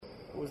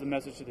was the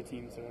message to the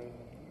team today?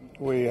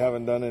 We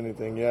haven't done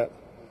anything yet.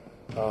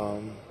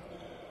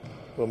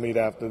 We'll meet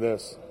after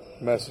this.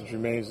 Message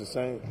remains the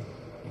same.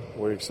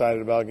 We're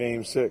excited about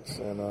Game 6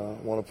 and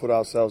want to put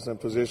ourselves in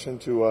position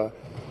to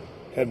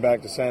head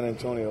back to San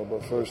Antonio.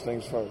 But first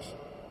things first.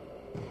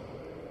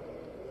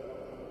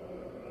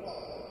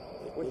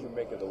 What did you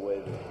make of the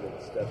way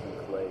that Steph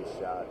and Clay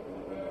shot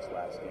in this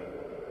last game?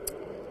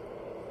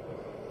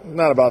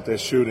 Not about their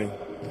shooting.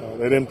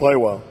 They didn't play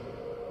well.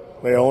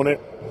 They own it,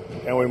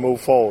 and we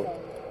move forward.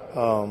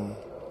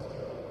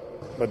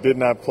 But did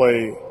not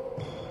play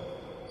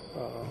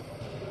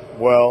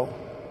well.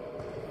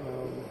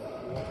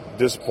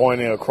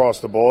 Disappointing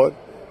across the board.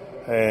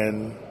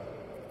 And,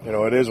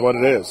 it is what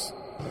it is.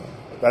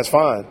 That's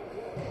fine.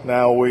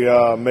 Now we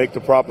make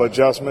the proper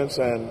adjustments,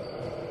 and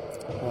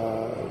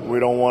we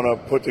don't want to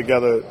put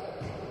together,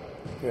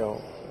 a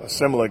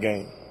similar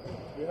game.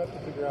 You have to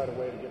figure out a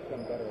way to get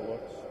them better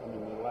looks. I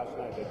mean, last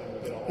night they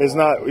didn't get all. It's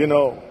not,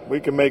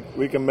 we can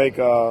make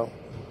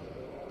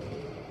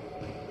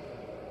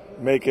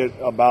it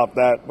about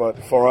that, but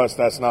for us,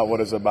 that's not what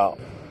it's about.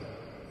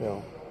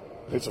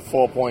 It's a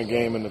 4-point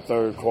game in the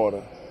third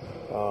quarter.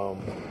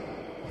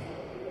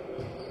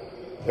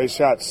 They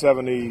shot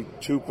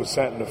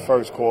 72% in the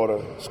first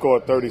quarter,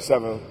 scored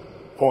 37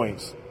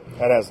 points.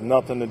 That has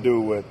nothing to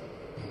do with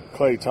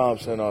Klay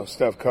Thompson or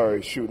Steph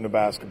Curry shooting the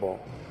basketball.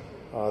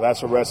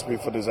 That's a recipe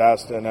for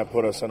disaster, and that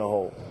put us in a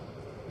hole.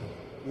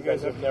 You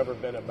guys have never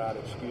been about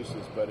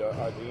excuses, but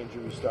are the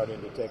injuries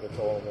starting to take a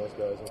toll on those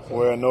guys?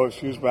 We're a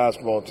no-excuse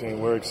basketball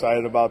team. We're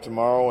excited about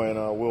tomorrow, and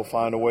we'll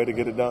find a way to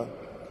get it done.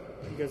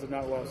 You guys have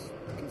not lost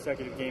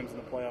consecutive games in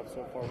the playoffs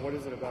so far. What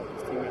is it about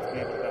this team that's been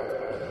able to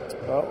bounce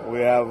back? Well,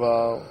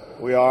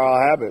 we are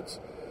our habits,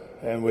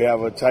 and we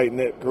have a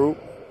tight-knit group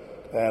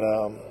that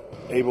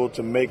able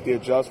to make the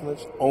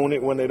adjustments, own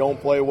it when they don't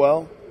play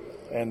well,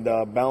 and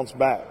bounce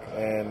back.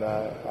 And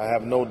I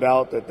have no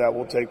doubt that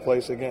will take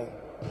place again.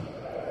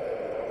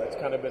 That's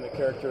kind of been the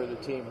character of the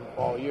team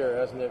all year,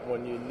 hasn't it?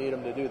 When you need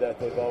them to do that,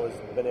 they've always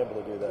been able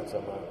to do that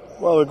somehow.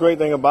 Well, the great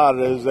thing about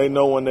it is they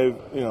know when they've,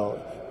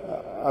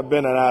 I've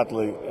been an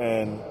athlete,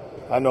 and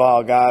I know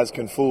how guys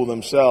can fool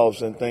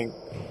themselves and think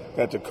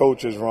that the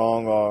coach is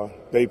wrong or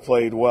they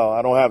played well.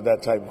 I don't have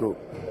that type group.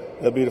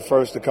 They'll be the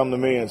first to come to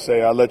me and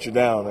say, I let you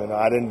down and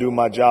I didn't do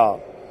my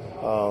job.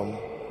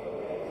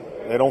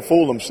 They don't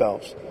fool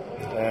themselves,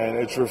 and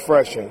it's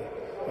refreshing.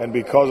 And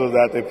because of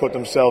that, they put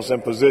themselves in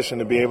position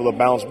to be able to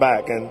bounce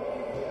back and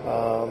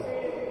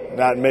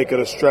not make it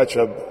a stretch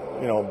of,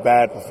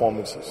 bad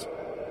performances.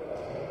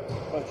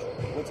 Coach,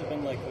 what's it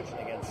been like coaching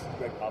against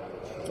Greg Popovich?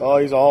 Oh,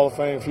 he's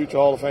a future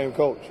Hall of Fame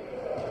coach.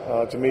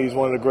 To me, he's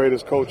one of the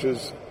greatest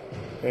coaches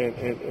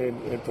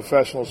in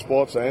professional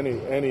sports or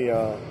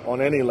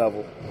on any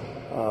level.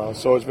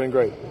 So it's been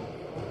great.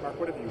 Mark,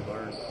 what have you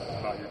learned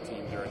about your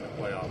team during the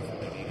playoffs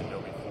that you didn't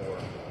know before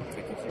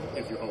that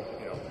gives you hope,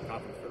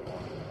 confidence for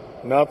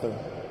tomorrow? Nothing.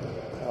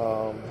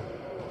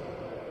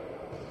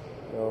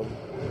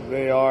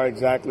 They are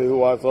exactly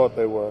who I thought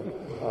they were.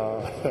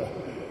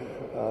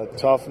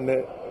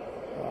 Tough-knit,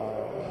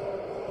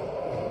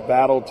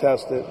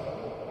 battle-tested,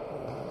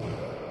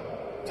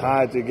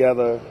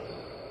 tied-together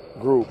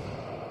group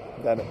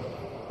that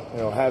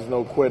has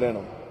no quit in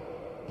them.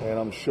 And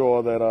I'm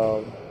sure that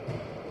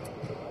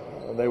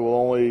they will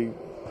only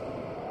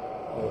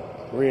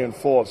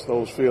reinforce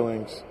those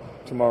feelings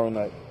tomorrow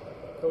night.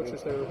 Coach,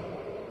 is there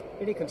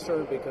any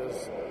concern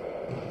because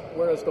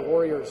whereas the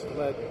Warriors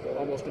led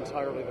almost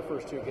entirely the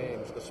first two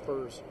games, the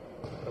Spurs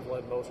have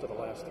led most of the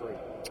last three?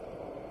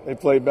 They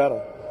played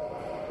better.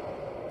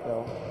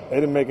 They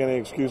didn't make any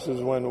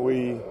excuses when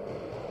we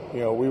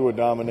were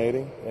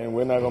dominating, and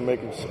we're not going to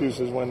make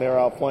excuses when they're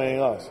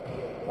outplaying us.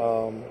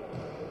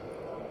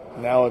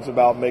 Now it's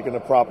about making the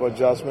proper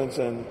adjustments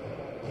and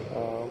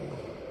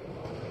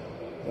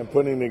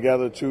putting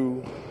together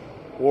two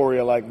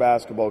Warrior-like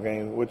basketball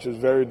games, which is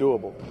very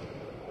doable.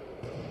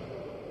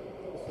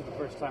 This is the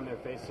first time they're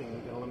facing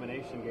an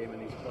elimination game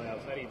in these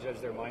playoffs. How do you judge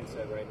their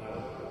mindset right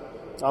now?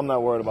 I'm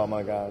not worried about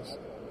my guys.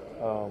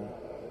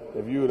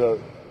 If you would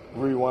have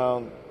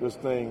rewound this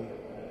thing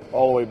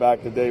all the way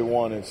back to day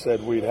one and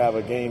said we'd have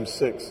a Game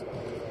 6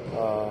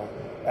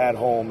 at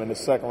home in the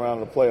second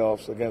round of the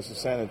playoffs against the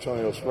San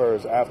Antonio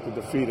Spurs after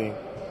defeating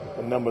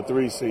the number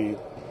 3 seed,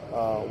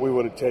 we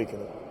would have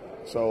taken it.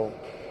 So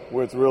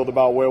we're thrilled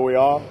about where we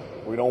are.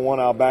 We don't want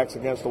our backs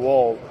against the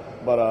wall,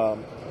 but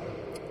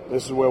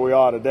this is where we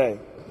are today.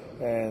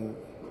 And,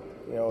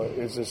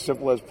 it's as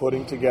simple as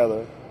putting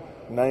together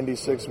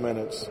 96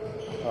 minutes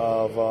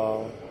of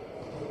our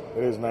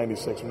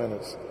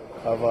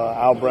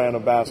brand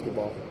of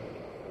basketball.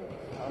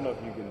 I don't know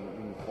if you can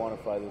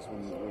quantify this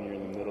when you're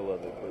in the middle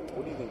of it, but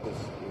what do you think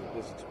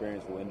this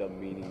experience will end up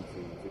meaning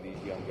to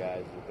these young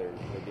guys that they're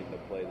getting to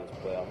play this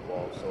playoff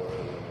ball so early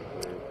in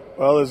their career?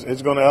 Well,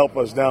 it's going to help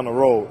us down the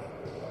road,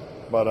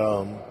 but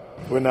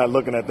we're not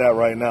looking at that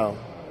right now.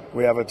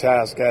 We have a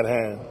task at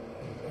hand,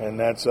 and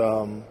that's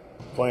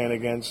playing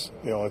against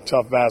a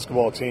tough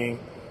basketball team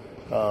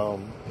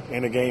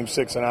in a Game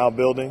 6 in our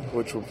building,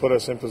 which will put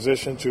us in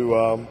position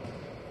to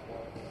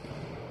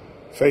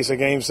face a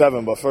Game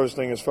 7, but first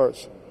thing is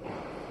first.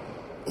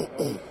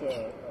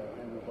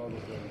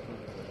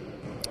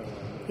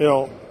 You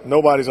know,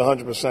 nobody's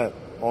 100%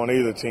 on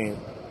either team.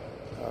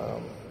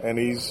 And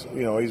he's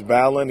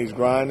battling, he's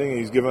grinding,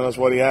 he's giving us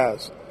what he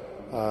has.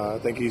 I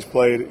think he's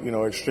played,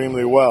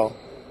 extremely well.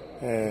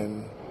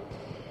 And,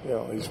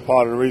 he's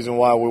part of the reason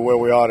why we're where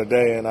we are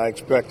today. And I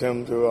expect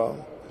him to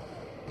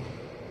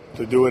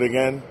do it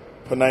again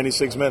for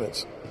 96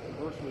 minutes.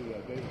 Conversely,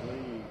 David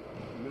Rainey,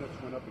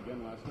 minutes went up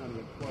again last night. He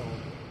had 12.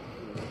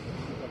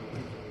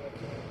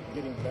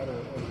 Getting better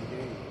over the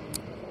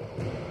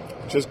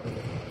game.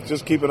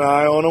 Just keep an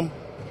eye on him.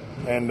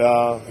 And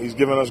he's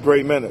giving us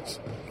great minutes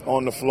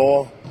on the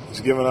floor. He's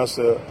giving us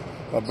a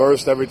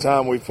burst every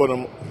time we put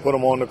him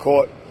on the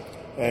court,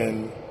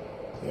 and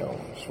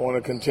just want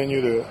to continue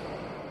to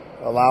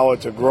allow it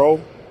to grow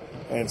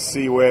and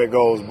see where it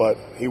goes. But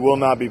he will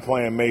not be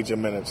playing major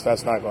minutes.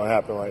 That's not going to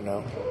happen right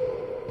now.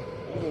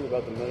 What do you think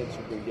about the minutes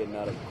you've been getting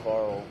out of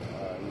Carl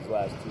these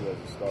last two as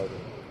a starter?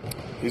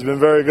 He's been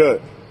very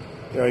good.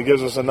 He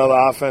gives us another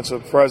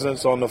offensive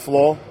presence on the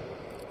floor.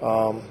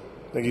 I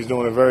think he's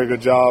doing a very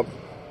good job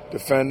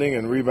defending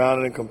and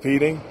rebounding and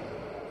competing.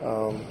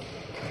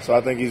 So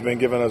I think he's been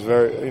giving us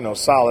very,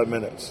 solid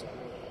minutes.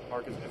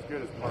 Mark, as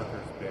good as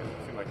Parker's been, it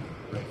seemed like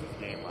he raised his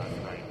game last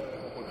night.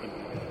 What can you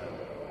do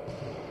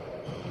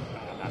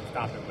to not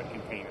stop him, but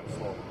contain him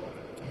slowly?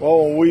 Well,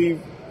 when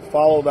we've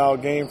followed our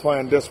game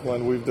plan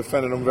discipline, we've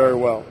defended him very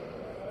well.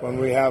 When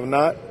we have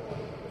not,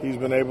 he's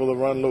been able to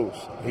run loose.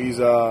 He's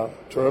a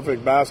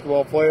terrific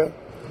basketball player.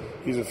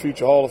 He's a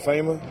future Hall of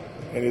Famer,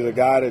 and he's a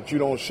guy that you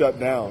don't shut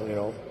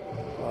down,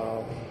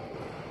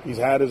 He's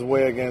had his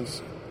way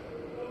against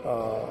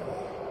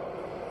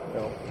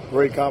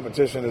great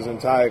competition his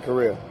entire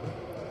career,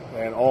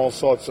 and all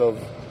sorts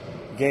of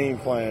game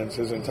plans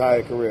his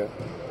entire career.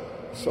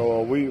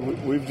 So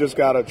we've just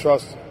got to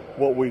trust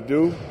what we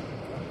do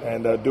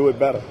and do it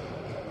better.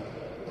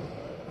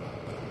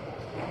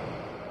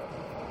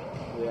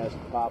 They asked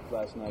Pop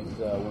last night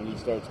when he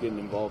starts getting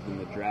involved in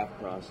the draft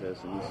process,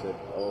 and he said,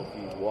 if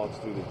he walks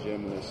through the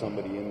gym and there's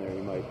somebody in there,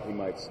 he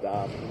might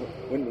stop.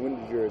 When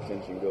did your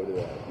attention go to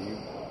that?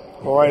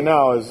 Well, right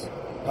now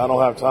I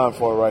don't have time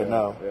for it right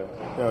now.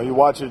 Yeah. You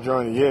watch it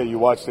during the year. You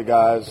watch the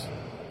guys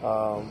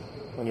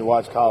when you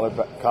watch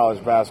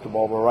college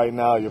basketball. But right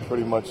now, you're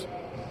pretty much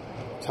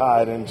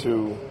tied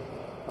into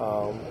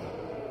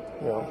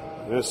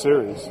this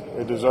series.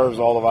 It deserves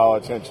all of our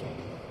attention.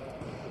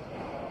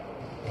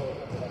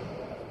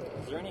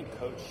 Is there any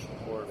coach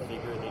or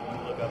figure that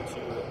you look up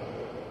to?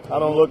 I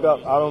don't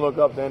look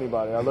up to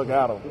anybody. I look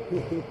at them.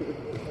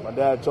 My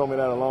dad told me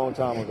that a long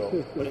time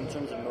ago. But in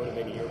terms of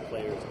motivating your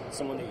players,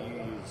 someone that you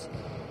use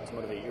to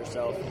motivate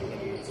yourself and then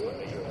you use to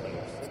motivate your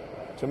players.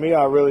 To me,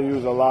 I really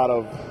use a lot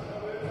of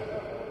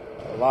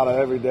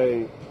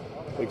everyday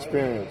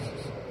experiences.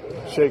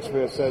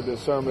 Shakespeare said that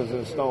sermons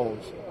in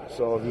stones.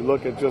 So if you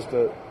look at just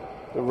the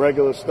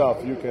regular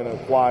stuff, you can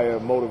acquire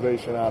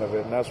motivation out of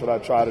it, and that's what I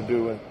try to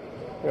do. And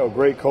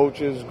great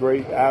coaches,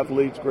 great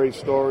athletes, great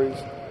stories.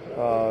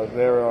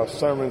 There are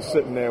sermons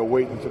sitting there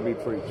waiting to be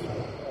preached.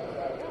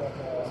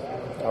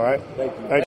 All right? Thank you.